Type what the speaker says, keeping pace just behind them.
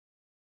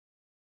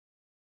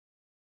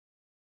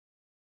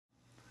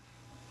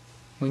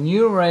when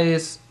you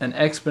raise an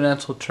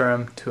exponential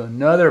term to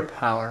another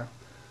power,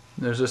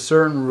 there's a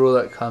certain rule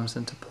that comes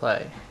into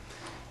play.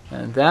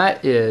 And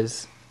that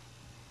is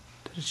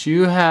that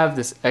you have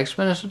this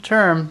exponential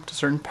term to a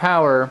certain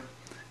power,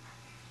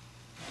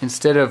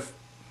 instead of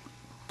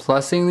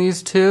plusing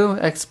these two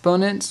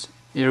exponents,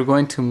 you're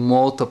going to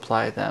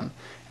multiply them.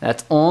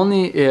 That's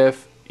only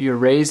if you're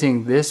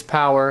raising this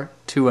power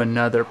to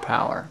another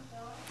power.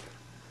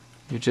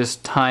 You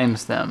just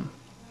times them.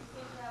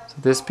 So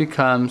this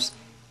becomes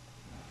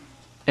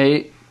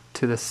 8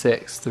 to the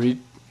 6th,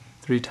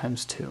 3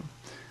 times 2.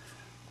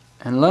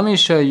 And let me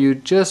show you,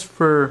 just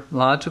for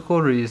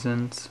logical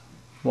reasons,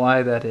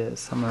 why that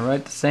is. I'm going to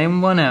write the same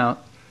one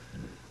out,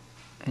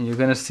 and you're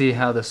going to see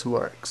how this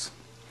works.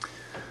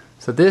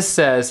 So this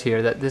says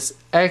here that this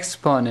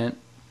exponent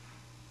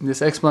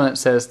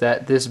says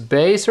that this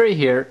base right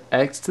here,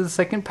 x to the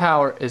second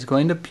power, is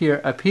going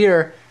to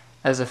appear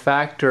as a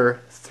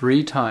factor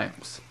 3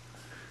 times.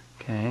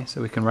 Okay,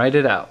 so we can write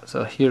it out.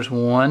 So here's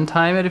 1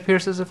 time it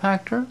appears as a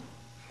factor,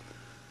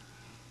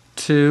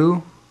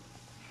 2,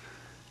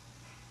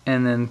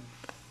 and then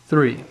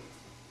 3.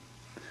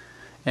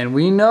 And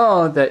we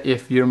know that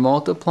if you're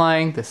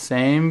multiplying the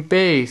same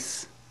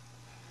base,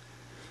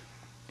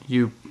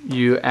 you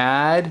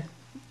add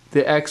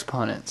the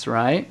exponents,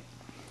 right?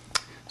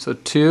 So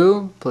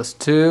 2 plus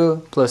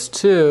 2 plus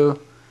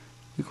 2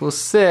 equals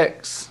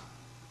 6,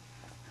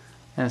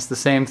 and it's the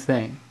same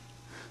thing.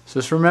 So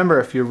just remember,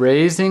 if you're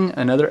raising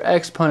another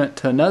exponent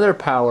to another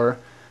power,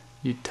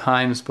 you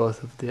times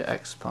both of the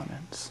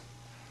exponents.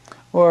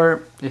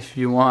 Or if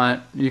you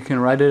want, you can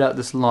write it out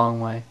this long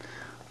way.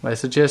 But I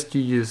suggest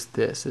you use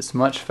this. It's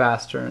much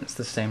faster and it's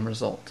the same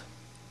result.